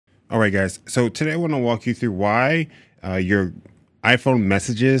All right, guys. So today I want to walk you through why your iPhone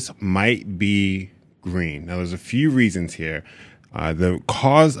messages might be green. Now, there's a few reasons here. The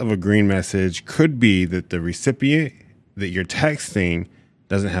cause of a green message could be that the recipient that you're texting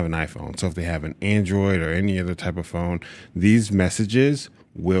doesn't have an iPhone. So if they have an Android or any other type of phone, these messages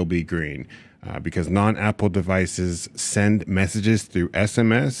will be green because non-Apple devices send messages through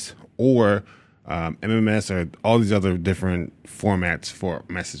SMS or MMS or all these other different formats for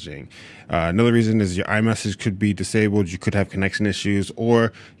messaging. Another reason is your iMessage could be disabled. You could have connection issues,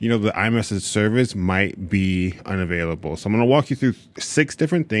 or the iMessage service might be unavailable. So I'm going to walk you through 6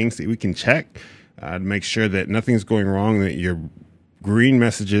 different things that we can check to make sure that nothing's going wrong, that your green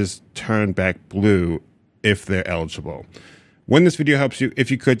messages turn back blue if they're eligible. When this video helps you, if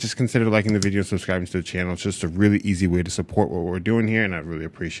you could, just consider liking the video and subscribing to the channel. It's just a really easy way to support what we're doing here, and I really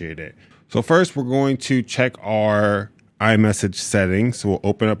appreciate it. So first, we're going to check our iMessage settings. So we'll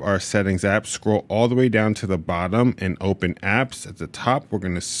open up our settings app, scroll all the way down to the bottom, and open apps. At the top, we're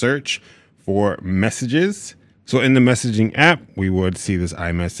going to search for messages. So in the messaging app, we would see this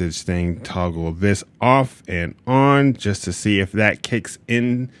iMessage thing, toggle this off and on just to see if that kicks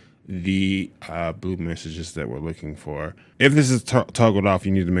in the blue messages that we're looking for. If this is toggled off,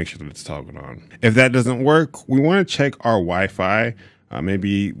 you need to make sure that it's toggled on. If that doesn't work, we want to check our Wi-Fi.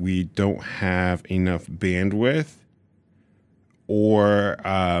 Maybe we don't have enough bandwidth or,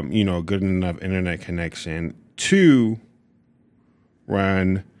 good enough internet connection to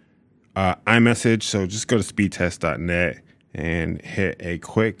run iMessage. So just go to speedtest.net and hit a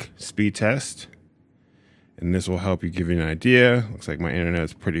quick speed test. And this will help you give you an idea. Looks like my internet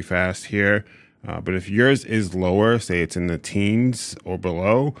is pretty fast here. But if yours is lower, say it's in the teens or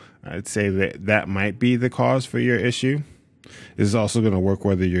below, I'd say that might be the cause for your issue. This is also going to work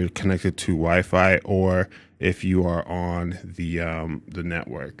whether you're connected to Wi-Fi or if you are on the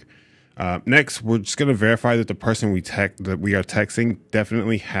network. Next, we're just going to verify that the person that we are texting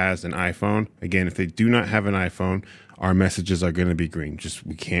definitely has an iPhone. Again, if they do not have an iPhone, our messages are going to be green.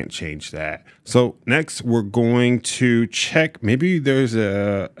 We can't change that. So next, we're going to check. Maybe there's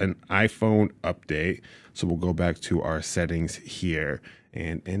an iPhone update. So we'll go back to our settings here.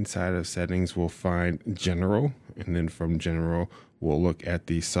 And inside of settings, we'll find general. And then from general, we'll look at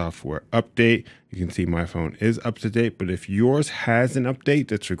the software update. You can see my phone is up to date, but if yours has an update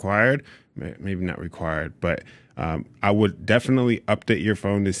that's required, maybe not required, but I would definitely update your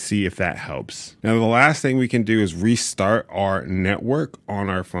phone to see if that helps. Now, the last thing we can do is restart our network on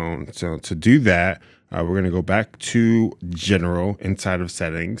our phone. So to do that, we're going to go back to general inside of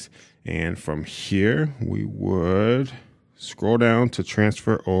settings. And from here, we would scroll down to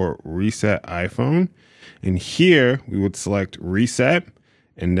transfer or reset iPhone. And here we would select reset.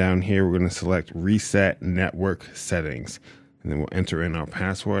 And down here, we're going to select reset network settings. And then we'll enter in our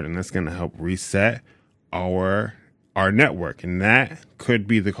password, and that's going to help reset our network. And that could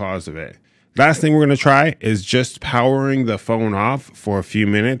be the cause of it. Last thing we're going to try is just powering the phone off for a few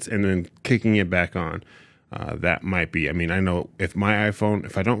minutes and then kicking it back on. That might be, I know if my iPhone,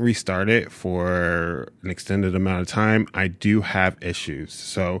 if I don't restart it for an extended amount of time, I do have issues.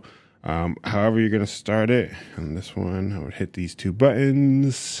 So however you're going to start it, on this one, I would hit these 2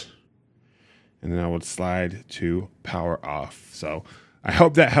 buttons and then I would slide to power off. So I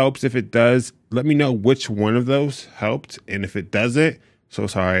hope that helps. If it does, let me know which one of those helped. And if it doesn't, so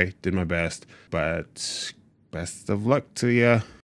sorry, did my best, but best of luck to you.